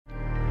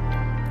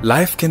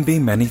Life can be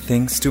many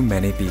things to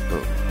many people.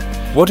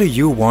 What do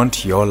you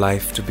want your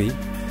life to be?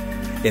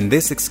 In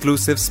this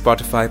exclusive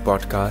Spotify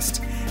podcast,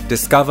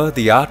 discover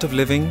the art of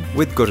living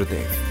with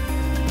Gurudev.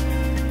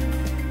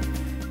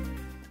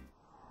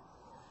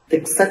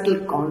 The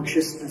subtle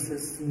consciousness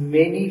has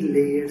many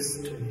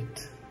layers to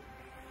it.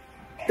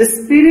 The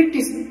spirit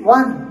is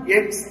one,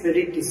 yet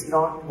spirit is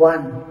not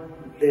one.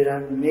 There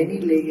are many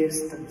layers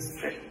to the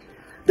spirit.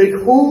 The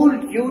whole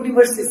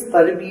universe is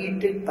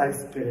permeated by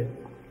spirit,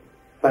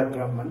 by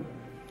Brahman,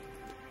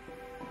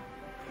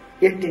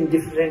 yet in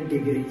different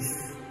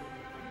degrees.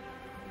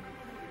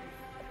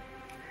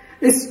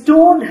 A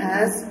stone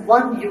has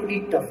one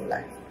unit of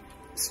life.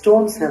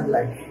 Stones have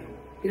life.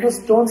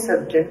 Stones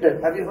have gender.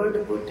 Have you heard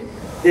about it?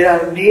 There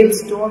are male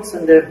stones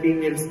and there are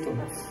female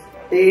stones.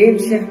 The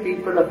ancient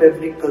people of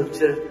every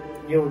culture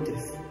knew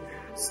this.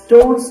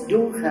 Stones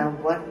do have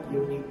one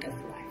unit of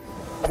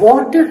life.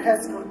 Water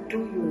has got 2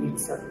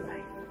 units of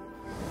life.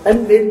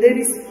 And when there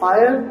is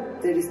fire,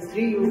 there is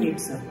 3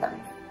 units of life.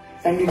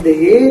 And in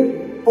the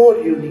air, 4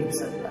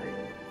 units of life.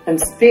 And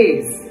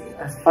space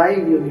has 5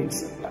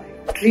 units of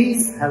life.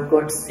 Trees have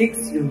got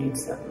 6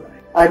 units of life.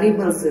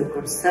 Animals have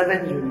got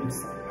 7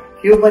 units of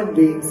life. Human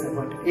beings have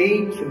got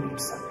 8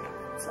 units of life.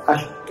 It's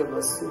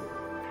Ashtavasu.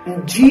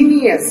 And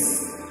genius,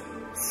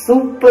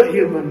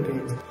 superhuman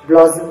beings,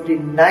 blossomed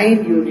in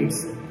 9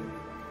 units of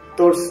life.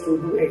 Those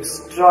who do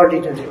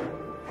extraordinary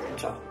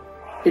job.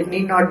 It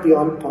need not be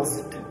all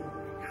positive.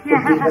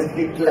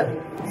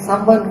 Hitler.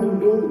 Someone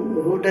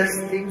who does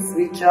things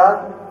which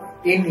are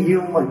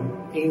inhuman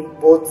in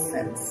both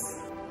sense.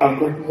 I've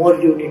got more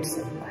units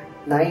of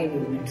life. 9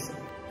 units of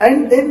life.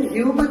 And then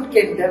human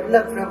can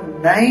develop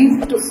from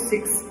 9 to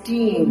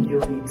 16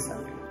 units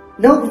of life.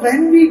 Now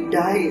when we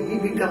die,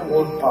 we become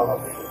more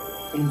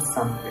powerful in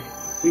some way.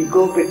 We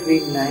go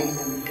between 9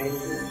 and 10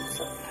 units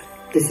of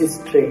life. This is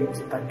strange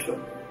but true.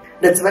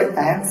 That's why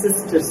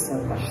ancestors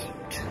are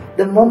worshipped.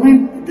 The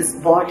moment this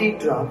body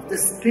drops, the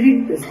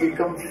spirit has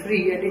become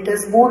free and it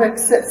has more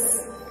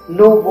access.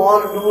 No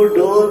wall, no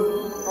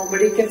door,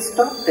 nobody can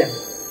stop them.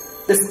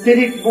 The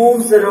spirit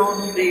moves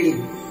around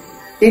freely.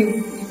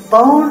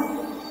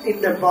 Bound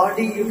in the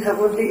body, you have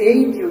only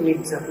 8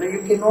 units of life.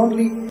 You can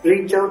only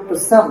reach out to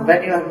some.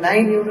 When you have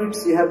 9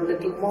 units, you have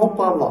little more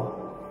power.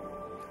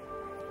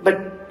 But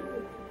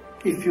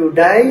if you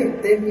die,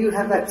 then you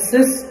have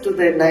access to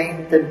the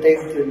 9th and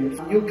 10th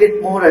units. You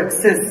get more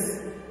access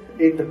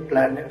in the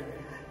planet.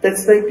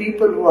 That's why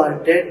people who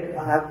are dead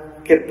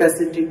have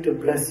capacity to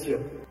bless you.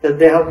 Because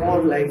they have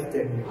more life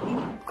than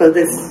you. Because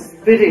the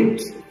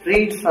spirit,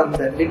 freed from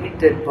the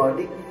limited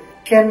body,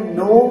 can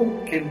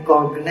know, can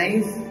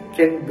cognize,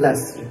 can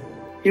bless you.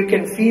 You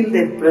can feel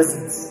their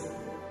presence.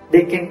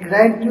 They can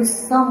grant you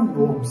some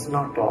boons,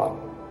 not all.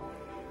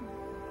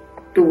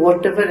 To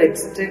whatever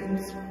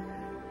extent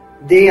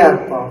they are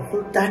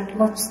powerful, that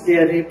much they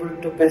are able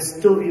to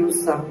bestow you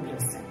some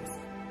blessings.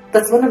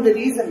 That's one of the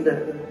reasons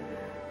the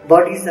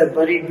bodies are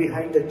buried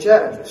behind the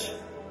church,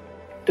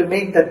 to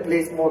make that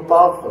place more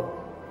powerful.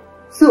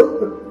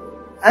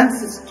 So,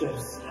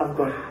 ancestors have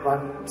got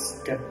one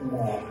step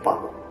more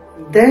power.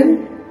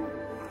 Then,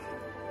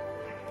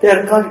 they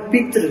are called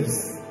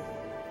Pitras.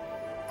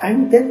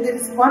 And then there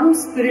is one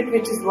spirit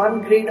which is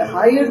one grade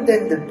higher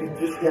than the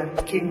Pitras, they are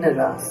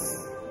Kinnaras.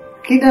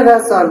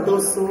 Kinnaras are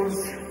those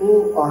souls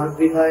who are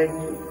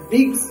behind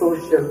big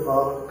social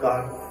work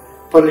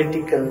or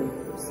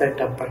political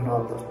setup and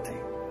all those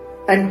things.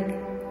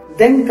 And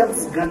then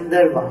comes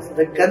Gandharvas.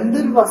 The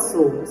Gandharva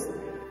souls,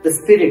 the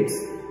spirits,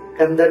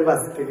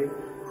 Gandharva spirit,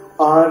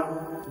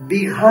 are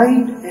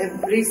behind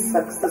every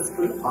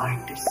successful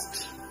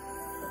artist.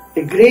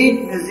 A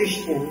great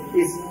musician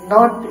is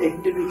not an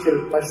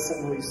individual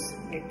person who is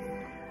singing.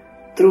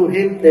 Through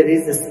him there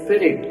is a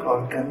spirit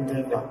called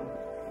Gandharva.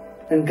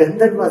 And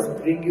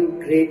Gandharvas bring you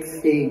great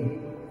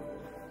fame.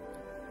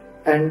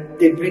 And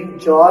they bring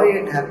joy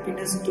and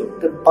happiness to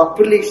the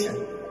population.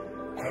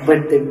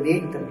 But they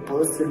make the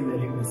person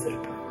very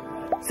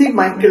miserable. See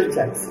Michael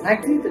Jackson.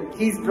 Actually,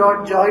 he's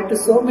brought joy to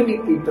so many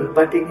people,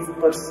 but in his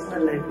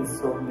personal life he's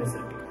so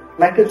miserable.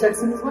 Michael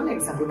Jackson is one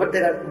example, but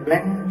there are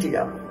plenty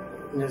of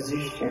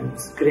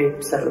musicians,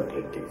 great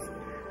celebrities,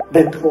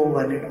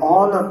 Beethoven, and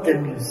all of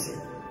them you see.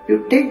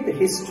 You take the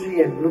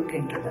history and look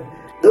into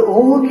that. The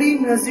only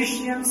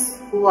musicians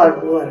who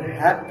are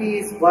happy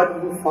is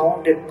one who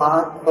found a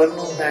path, one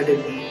who had a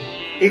guru.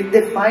 If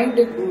they find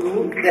a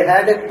guru, if they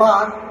had a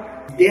path,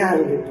 they are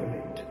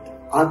liberated.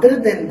 Other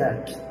than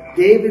that,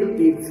 they will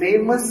be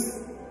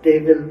famous, they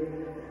will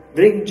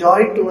bring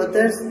joy to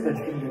others, but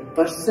in their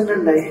personal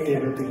life they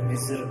will be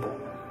miserable.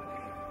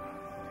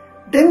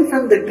 Then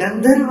from the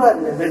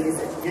Gandharva level is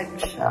a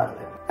Yaksha,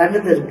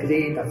 another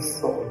grade of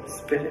soul,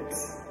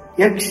 spirits.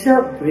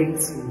 Yaksha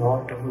brings a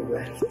lot of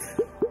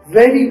wealth.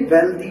 Very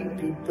wealthy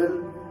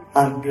people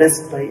are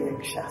blessed by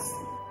Yakshas.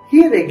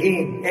 Here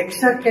again,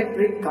 Yaksha can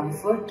bring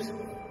comfort,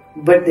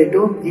 but they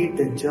don't give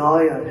the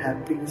joy or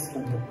happiness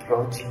from the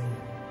progeny.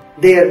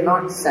 They are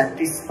not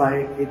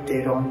satisfied with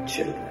their own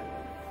children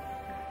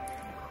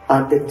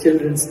or the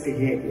children's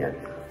behavior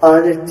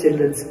other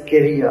children's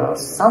career,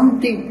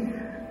 something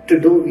to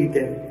do with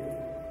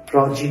their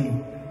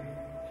progeny,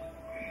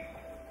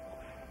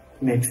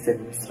 makes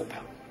them miserable.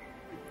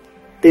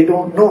 They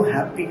don't know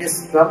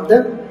happiness from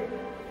the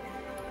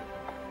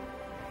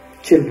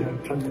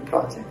children, from the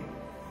progeny.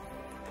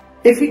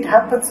 If it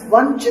happens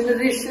one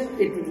generation,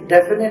 it will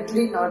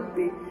definitely not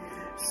be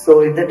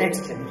so in the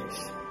next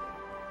generation.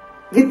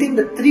 Within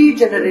the 3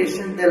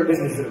 generations, they will be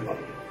miserable.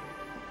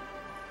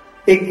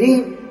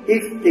 Again,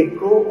 if they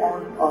go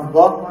on or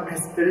walk on a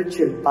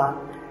spiritual path,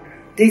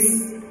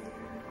 this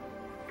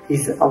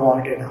is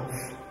awarded of.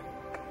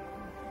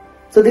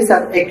 So these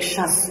are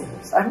Yaksha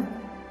souls. And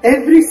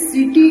every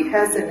city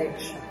has an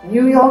Yaksha.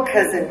 New York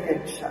has an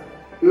Yaksha.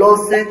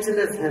 Los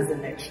Angeles has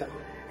an Yaksha.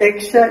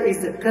 Yaksha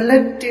is a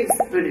collective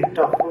spirit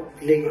of a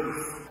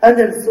place. And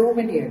there are so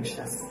many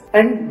Yakshas.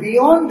 And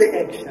beyond the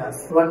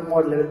Yakshas, one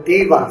more level,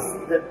 Devas,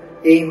 the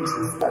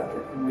angels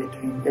are in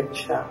between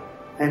Yaksha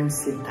and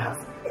Siddhas.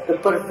 The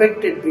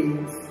perfected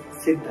beings,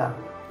 Siddha.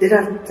 There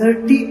are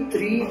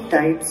 33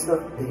 types of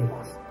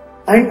Devas.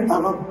 And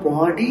our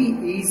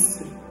body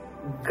is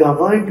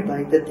governed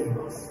by the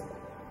Devas.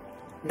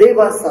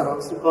 Devas are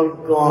also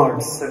called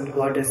gods and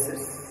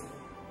goddesses.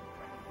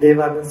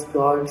 Deva means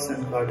gods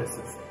and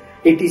goddesses.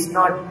 It is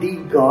not the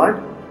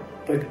God,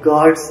 but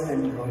gods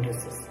and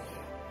goddesses.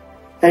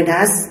 An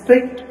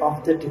aspect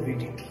of the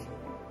divinity.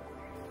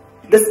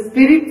 The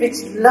spirit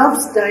which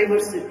loves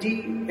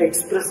diversity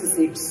expresses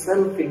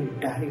itself in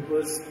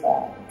diverse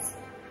forms.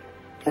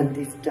 And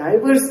this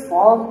diverse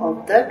form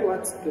of that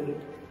one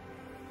spirit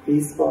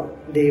is for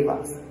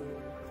Devas.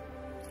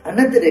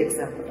 Another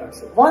example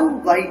also.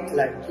 One white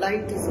light.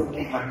 Light is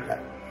only one light.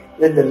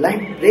 When the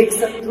light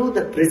breaks up through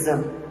the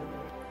prism,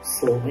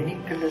 so many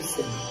colors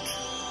in it.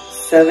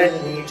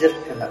 7 major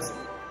colors.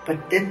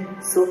 But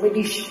then so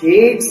many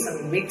shades,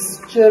 a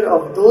mixture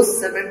of those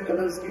 7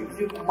 colors gives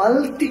you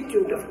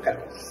multitude of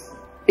colors.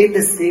 In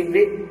the same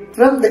way,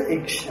 from the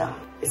Yaksha,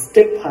 a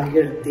step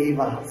higher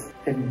Devas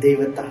and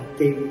Devata,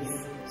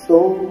 Devis.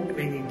 So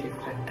many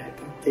different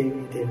types of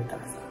Devi,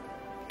 Devatas.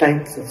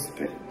 Types of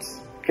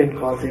spirits. You can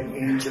call them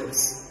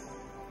angels.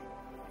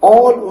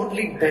 All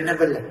only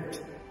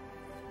benevolent.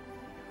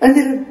 And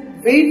there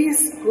are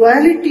various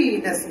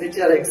qualities in us which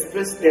are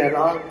expressed. They are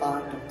all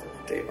part of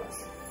the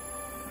Devas.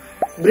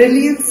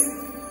 Brilliance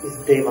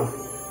is Deva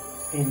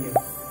in you.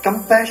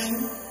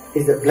 Compassion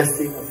is a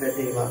blessing of the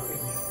Deva in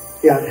you.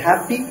 You are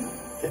happy,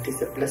 that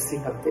is a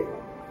blessing of Deva.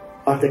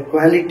 Or the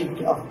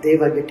quality of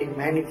Deva getting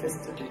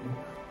manifested in you.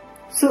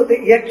 So the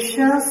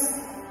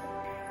Yakshas,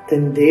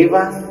 then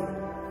Devas,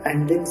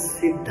 and then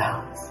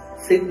Siddhas.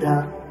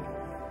 Siddha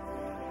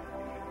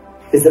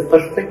is a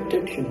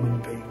perfected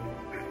human being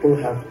who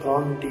have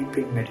gone deep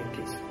in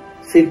meditation.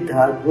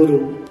 Siddha,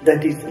 Guru,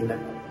 that is the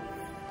level.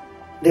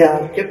 They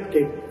are kept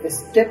a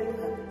step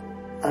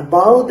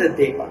above the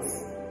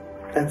Devas.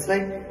 That's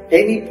why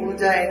any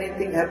puja,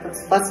 anything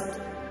happens, first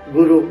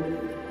Guru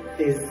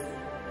is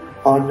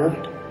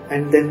honored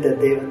and then the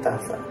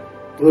Devatas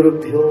are.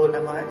 Guru Bhyo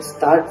Namah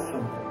starts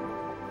from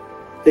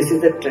them. This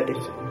is the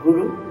tradition.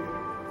 Guru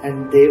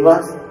and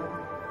Devas,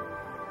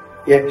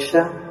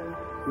 Yaksha,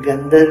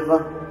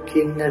 Gandharva,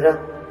 Kinnara,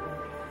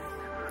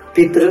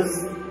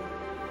 Pitrus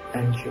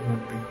and human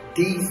beings.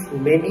 These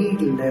many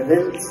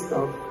levels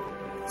of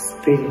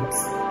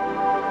spirits.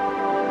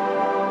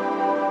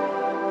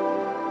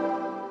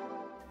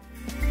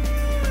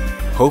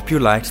 Hope you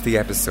liked the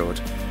episode.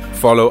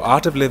 Follow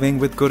Art of Living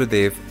with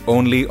Gurudev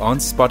only on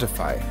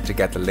Spotify to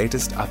get the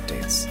latest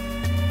updates.